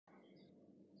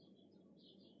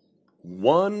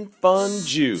One Fun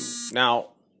Jew. Now,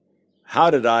 how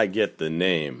did I get the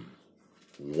name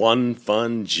One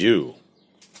Fun Jew?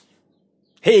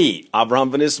 Hey, Avraham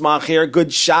Ben Ismach here.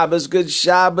 Good Shabbos, good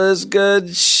Shabbos,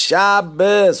 good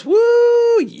Shabbos.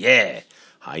 Woo, yeah.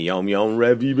 Hayom Yom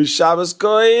Revi B'Shabbos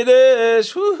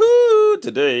Kodesh. Woohoo!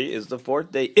 Today is the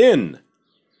fourth day in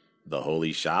the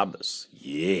Holy Shabbos.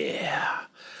 Yeah.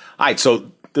 All right,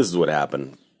 so this is what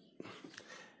happened.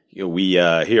 You know, we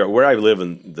here where I live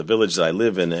in the village that I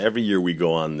live in, every year we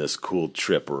go on this cool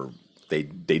trip, or they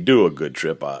do a good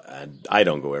trip. I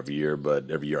don't go every year, but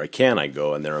every year I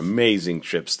go, and they're amazing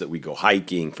trips that we go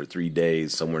hiking for 3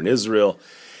 days somewhere in Israel,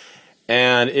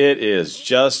 and it is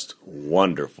just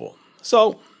wonderful.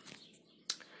 So,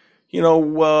 you know,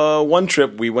 one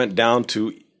trip we went down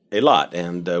to Eilat,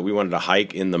 and we wanted to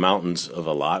hike in the mountains of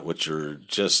Eilat, which are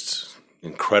just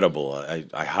incredible.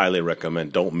 I highly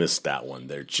recommend. Don't miss that one.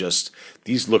 They're just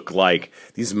these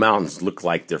mountains look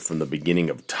like they're from the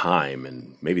beginning of time,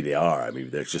 and maybe they are. I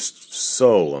mean, they're just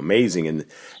so amazing, and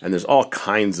there's all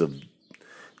kinds of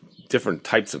different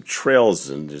types of trails,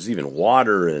 and there's even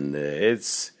water, and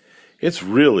it's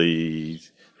really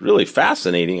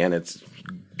fascinating, and it's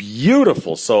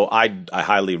beautiful. So I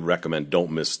highly recommend. Don't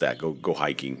miss that. Go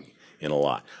hiking in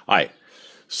Eilat. All right.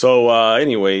 So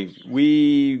anyway,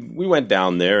 we went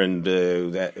down there, and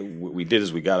what we did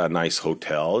is we got a nice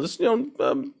hotel, just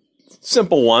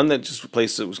simple one, that just a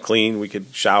place that was clean. We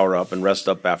could shower up and rest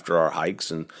up after our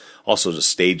hikes, and also to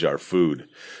stage our food.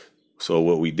 So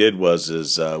what we did was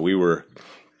we were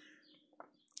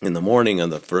in the morning on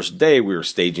the first day, we were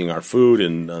staging our food,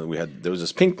 and there was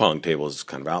this ping pong table, it's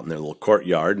kind of out in their little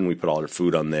courtyard, and we put all our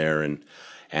food on there, and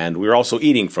we were also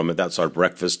eating from it. That's our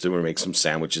breakfast, and we make some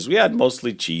sandwiches. We had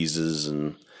mostly cheeses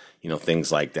and, things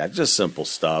like that, just simple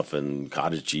stuff, and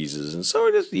cottage cheeses. And so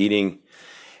we're just eating.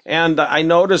 And I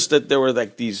noticed that there were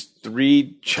like these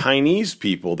 3 Chinese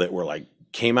people that were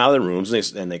came out of the rooms,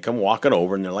 and they come walking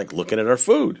over, and they're looking at our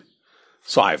food.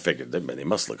 So I figured they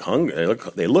must look hungry.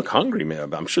 They look hungry,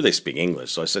 man. I'm sure they speak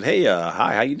English. So I said, hey,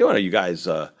 hi, how you doing? Are you guys,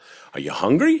 are you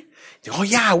hungry? They, oh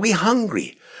yeah, we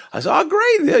hungry. I said, oh,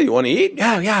 great. Yeah, you want to eat?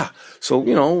 Yeah. So,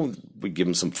 we give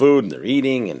them some food, and they're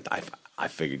eating, and I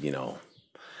figured, so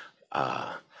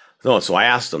I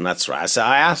asked them, that's right.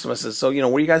 I asked them, I said, so,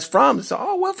 where are you guys from? They said,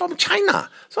 oh, we're from China.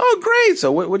 So, oh, great.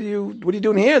 So what are you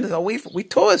doing here? They said, oh, we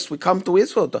tourists. We come to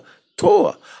Israel to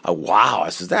tour. Wow. I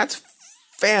said, that's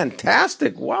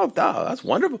fantastic. Wow. That's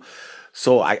wonderful.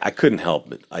 So I couldn't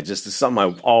help it. It's something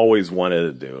I've always wanted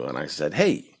to do. And I said,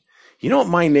 hey, you know what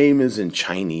my name is in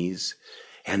Chinese?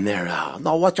 And they're,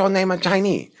 no, what's your name in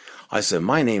Chinese? I said,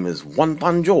 my name is Wan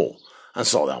Fan Zhou. And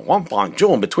so that Wan Fan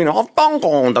Zhou, in between, and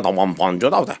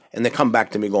they come back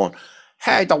to me going,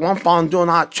 hey, the Wan Fan Zhou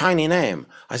not Chinese name.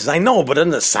 I said, I know, but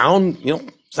doesn't it sound,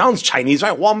 sounds Chinese,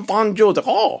 right? Wan Fan Zhou. Like,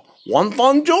 oh, Wan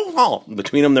Fan Zhou? Oh.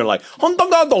 Between them, they're like, Wan Fan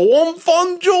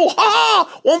Zhou,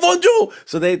 ha, Wan Fan Zhou.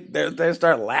 So they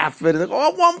start laughing, and they go,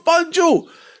 oh, Wan Fan Zhou.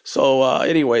 So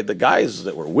anyway, the guys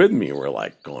that were with me were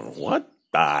going, what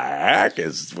the heck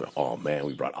is, oh man,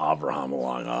 we brought Avraham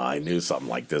along. Oh, I knew something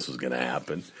like this was going to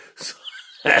happen.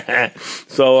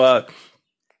 So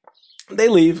they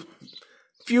leave.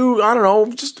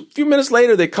 Just a few minutes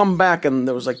later, they come back, and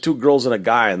there was 2 girls and a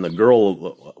guy, and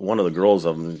one of the girls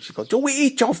of them, she goes, do we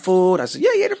eat your food? I said,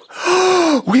 yeah.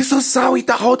 Oh, we're so sorry, we eat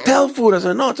the hotel food. I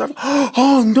said, no,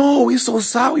 oh no, we're so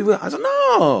sorry. I said,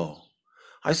 no.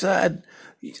 I said,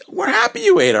 we're happy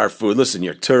you ate our food. Listen,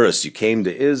 you're tourists. You came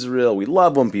to Israel. We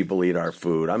love when people eat our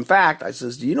food. In fact, I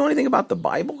says, do you know anything about the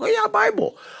Bible? Oh, yeah,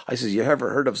 Bible. I says, you ever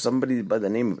heard of somebody by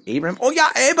the name of Abraham? Oh, yeah,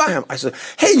 Abraham. I said,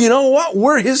 hey, you know what?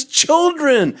 We're his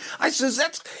children. I says,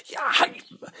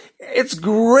 it's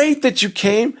great that you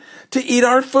came to eat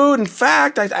our food. In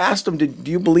fact, I asked them,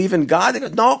 do you believe in God? They go,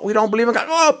 no, we don't believe in God.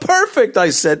 Oh, perfect.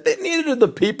 I said, neither did the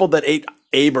people that ate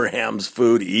Abraham's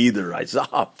food either. I said,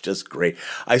 oh, just great.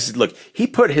 I said, look, he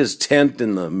put his tent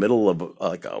in the middle of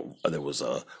there was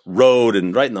a road,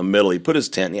 and right in the middle, he put his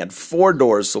tent, and he had 4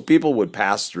 doors so people would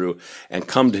pass through and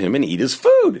come to him and eat his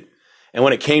food. And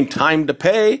when it came time to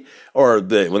pay, when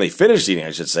they finished eating,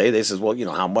 I should say, they said, well,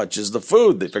 how much is the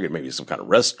food? They figured maybe some kind of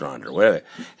restaurant or whatever.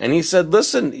 And he said,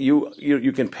 listen,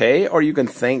 you can pay or you can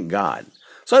thank God.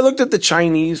 So I looked at the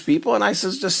Chinese people, and I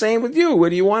says, the same with you. What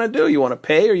do you want to do? You want to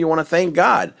pay or you want to thank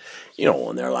God?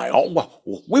 And they're like, oh, well,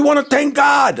 we want to thank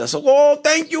God. I said, oh,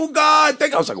 thank you, God.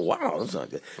 I was like, wow, that's not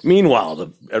good.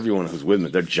 Meanwhile, everyone who's with me,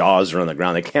 their jaws are on the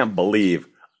ground. They can't believe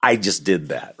I just did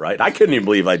that, right? I couldn't even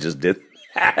believe I just did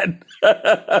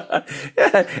that.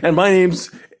 And my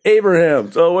name's Abraham.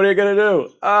 So what are you going to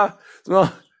do?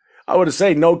 Well, I would have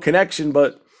said no connection,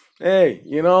 but Hey,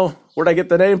 where'd I get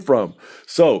the name from?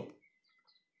 So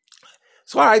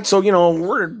all right, so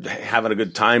we're having a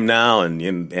good time now and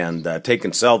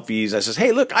taking selfies. I says,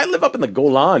 hey, look, I live up in the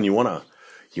Golan. You wanna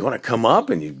come up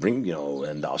and you bring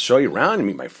and I'll show you around and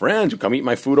meet my friends. You come eat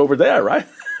my food over there, right?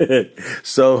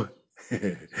 so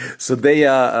so they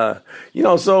I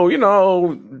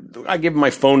give him my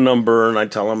phone number and I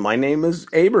tell him my name is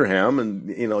Abraham and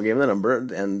give him the number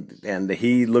and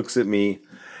he looks at me.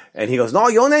 And he goes, no,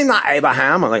 your name not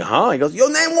Abraham. I'm like, huh? He goes, your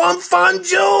name One Fun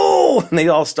Jew. And they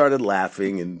all started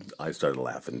laughing, and I started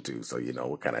laughing too. So,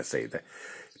 what can I say? That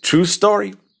true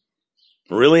story.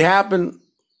 Really happened.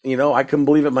 I couldn't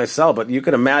believe it myself, but you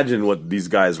can imagine what these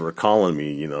guys were calling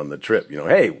me, on the trip.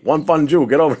 Hey, One Fun Jew,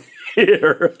 get over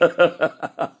here.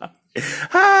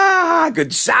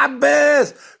 Good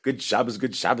Shabbos. Good Shabbos,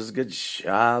 good Shabbos, good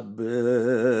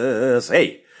Shabbos.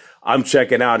 Hey. I'm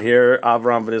checking out here,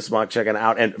 Avram Vinismach checking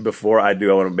out. And before I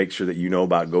do, I want to make sure that you know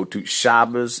about go to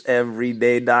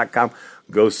ShabbosEveryday.com.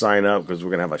 Go sign up because we're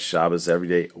going to have a Shabbos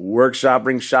Everyday workshop.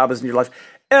 Bring Shabbos in your life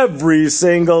every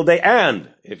single day. And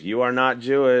if you are not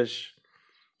Jewish,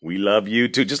 we love you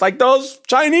too. Just like those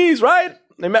Chinese, right?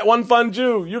 They met One Fun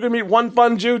Jew. You can meet One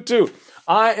Fun Jew too.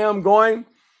 I am going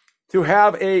to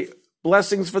have a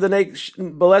Blessings for the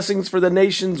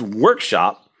Nations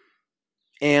workshop.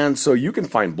 And so you can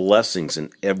find blessings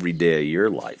in every day of your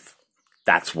life.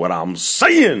 That's what I'm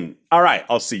saying. All right,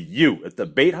 I'll see you at the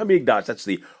Beit HaMikdash. That's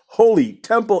the Holy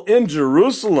Temple in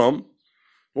Jerusalem,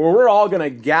 where we're all going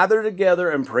to gather together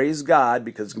and praise God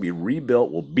because it's going to be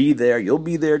rebuilt. We'll be there. You'll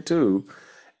be there too.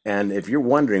 And if you're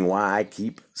wondering why I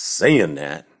keep saying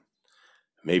that,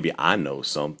 maybe I know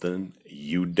something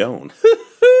you don't.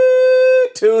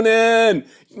 Tune in.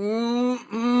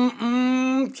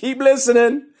 Keep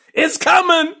listening. It's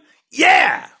coming.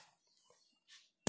 Yeah.